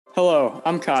Hello,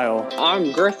 I'm Kyle,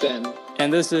 I'm Griffin.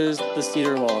 and this is the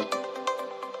Cedar Log.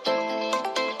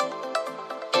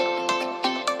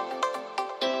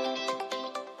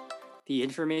 The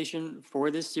information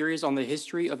for this series on the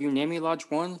history of Unami Lodge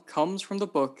 1 comes from the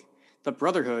book, The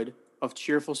Brotherhood of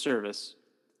Cheerful Service,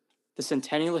 the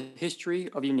centennial history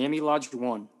of Unami Lodge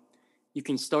 1. You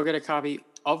can still get a copy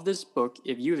of this book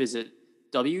if you visit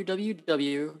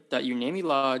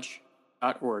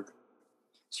www.unamilodge.org.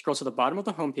 Scroll to the bottom of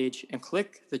the homepage and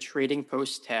click the Trading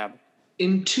Posts tab.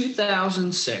 In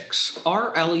 2006,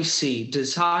 our LEC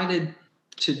decided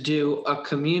to do a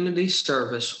community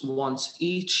service once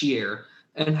each year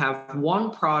and have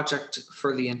one project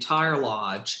for the entire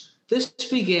lodge. This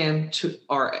began to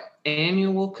our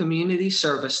annual community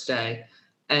service day,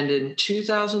 and in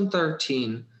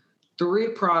 2013, 3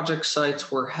 project sites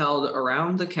were held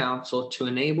around the council to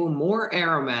enable more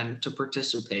airmen to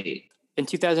participate. In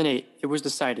 2008, it was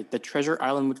decided that Treasure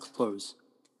Island would close.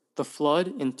 The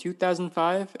flood in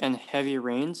 2005 and heavy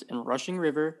rains in Rushing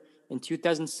River in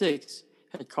 2006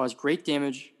 had caused great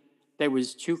damage that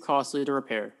was too costly to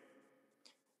repair.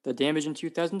 The damage in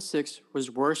 2006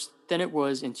 was worse than it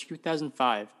was in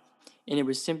 2005, and it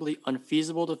was simply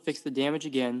unfeasible to fix the damage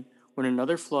again when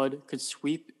another flood could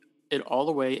sweep it all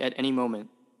away at any moment.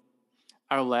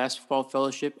 Our last fall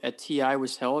fellowship at TI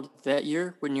was held that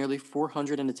year with nearly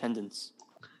 400 in attendance.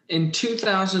 In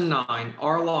 2009,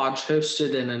 our lodge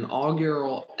hosted an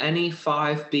inaugural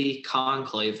NE5B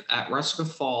conclave at Ruska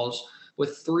Falls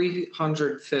with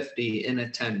 350 in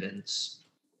attendance.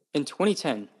 In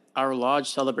 2010, our lodge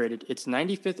celebrated its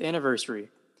 95th anniversary,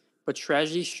 but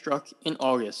tragedy struck in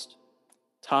August.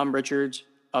 Tom Richards,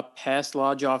 a past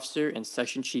lodge officer and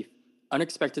section chief,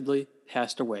 unexpectedly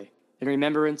passed away. In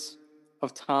remembrance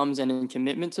of Tom's and in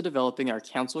commitment to developing our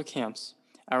council camps,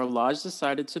 our lodge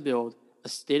decided to build a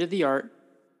state-of-the-art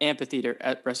amphitheater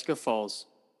at Ruska Falls.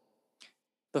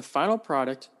 The final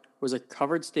product was a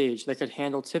covered stage that could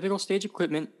handle typical stage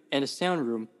equipment and a sound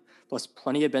room, plus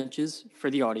plenty of benches for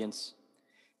the audience.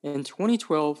 In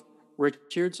 2012,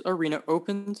 Richards Arena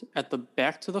opened at the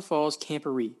Back to the Falls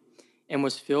camporee and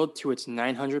was filled to its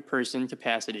 900-person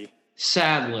capacity.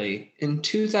 Sadly, in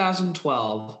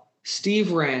 2012, Steve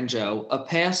Ranjo, a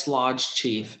past lodge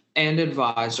chief and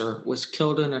advisor, was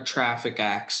killed in a traffic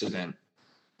accident.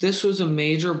 This was a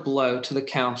major blow to the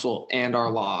council and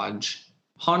our lodge.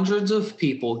 Hundreds of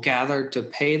people gathered to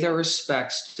pay their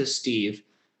respects to Steve,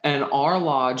 and our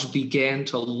lodge began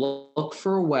to look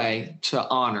for a way to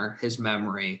honor his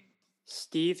memory.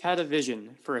 Steve had a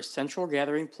vision for a central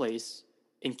gathering place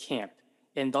in camp,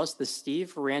 and thus the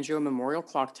Steve Ranjo Memorial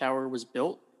Clock Tower was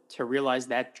built to realize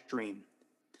that dream.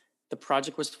 The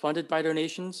project was funded by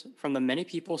donations from the many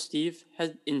people Steve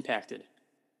had impacted.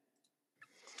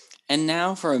 And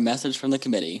now for a message from the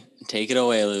committee. Take it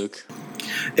away, Luke.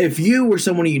 If you or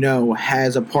someone you know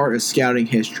has a part of scouting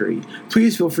history,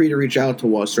 please feel free to reach out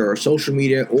to us through our social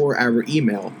media or our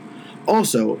email.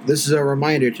 Also, this is a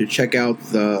reminder to check out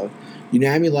the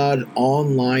Unami Lodge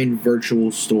online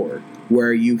virtual store,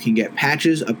 where you can get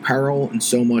patches, apparel, and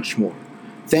so much more.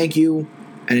 Thank you,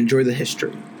 and enjoy the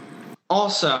history.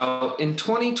 Also, in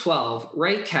 2012,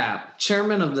 Ray Kapp,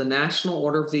 chairman of the National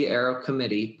Order of the Arrow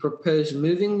Committee, proposed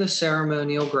moving the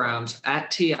ceremonial grounds at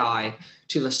TI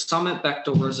to the Summit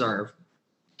Bechtel Reserve.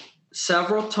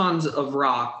 Several tons of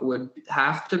rock would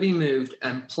have to be moved,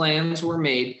 and plans were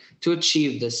made to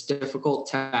achieve this difficult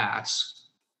task.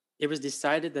 It was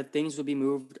decided that things would be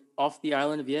moved off the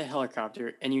island via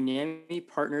helicopter, and Unami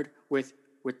partnered with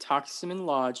Wetaskiman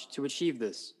Lodge to achieve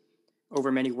this. Over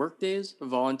many workdays,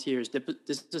 volunteers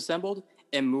disassembled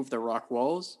and moved the rock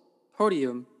walls,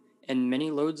 podium, and many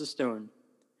loads of stone.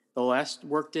 The last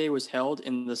workday was held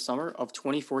in the summer of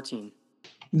 2014.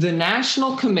 The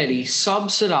National Committee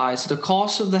subsidized the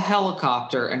cost of the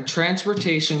helicopter and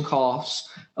transportation costs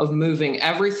of moving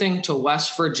everything to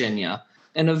West Virginia.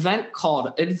 An event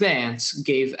called Advance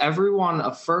gave everyone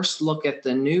a first look at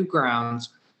the new grounds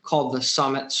called the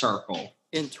Summit Circle.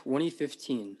 In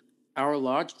 2015, our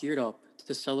lodge geared up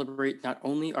to celebrate not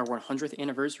only our 100th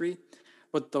anniversary,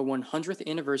 but the 100th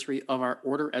anniversary of our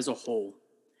order as a whole.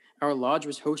 Our lodge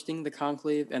was hosting the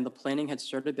conclave, and the planning had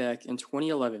started back in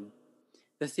 2011.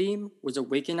 The theme was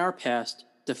Awaken Our Past,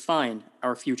 Define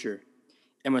Our Future,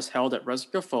 and was held at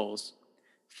Ruska Falls.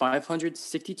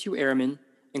 562 airmen,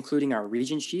 including our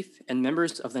region chief and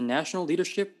members of the national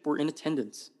leadership, were in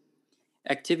attendance.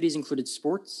 Activities included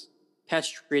sports,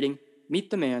 patch trading,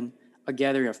 Meet the Man, a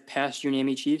gathering of past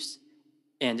Unami chiefs,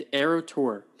 and Aero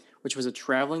Tour, which was a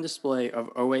traveling display of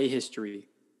OA history.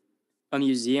 A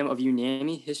museum of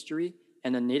Unami history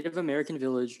and a Native American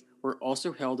village were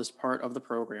also held as part of the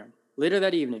program. Later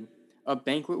that evening, a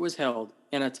banquet was held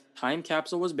and a time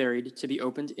capsule was buried to be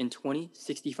opened in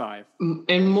 2065.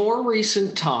 In more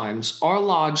recent times, our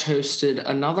lodge hosted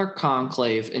another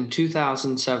conclave in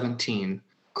 2017,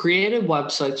 created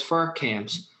websites for our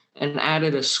camps, and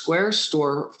added a square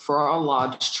store for our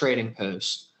lodge trading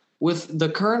post. With the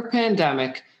current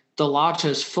pandemic, the lodge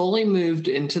has fully moved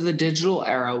into the digital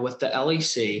era with the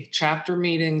LEC, chapter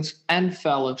meetings, and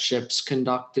fellowships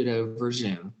conducted over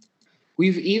Zoom.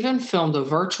 We've even filmed a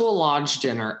virtual lodge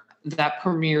dinner that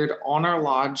premiered on our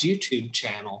lodge YouTube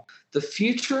channel. The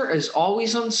future is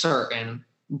always uncertain,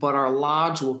 but our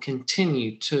lodge will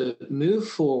continue to move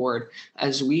forward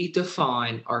as we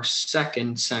define our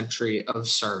second century of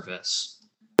service.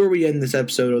 Before we end this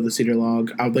episode of the Cedar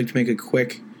Log, I would like to make a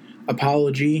quick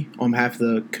apology on behalf of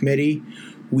the committee.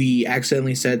 We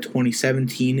accidentally said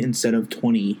 2017 instead of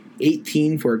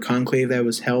 2018 for a conclave that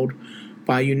was held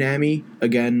by Unami.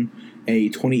 Again, a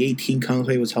 2018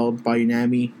 conclave was held by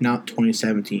Unami, not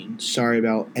 2017. Sorry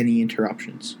about any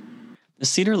interruptions. The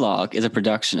Cedar Log is a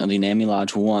production of the Unami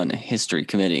Lodge 1 History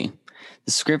Committee.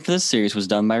 The script for this series was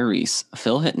done by Reese,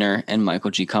 Phil Hittner, and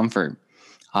Michael G. Comfort.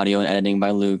 Audio and editing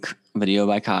by Luke, video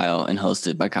by Kyle, and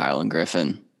hosted by Kyle and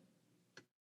Griffin.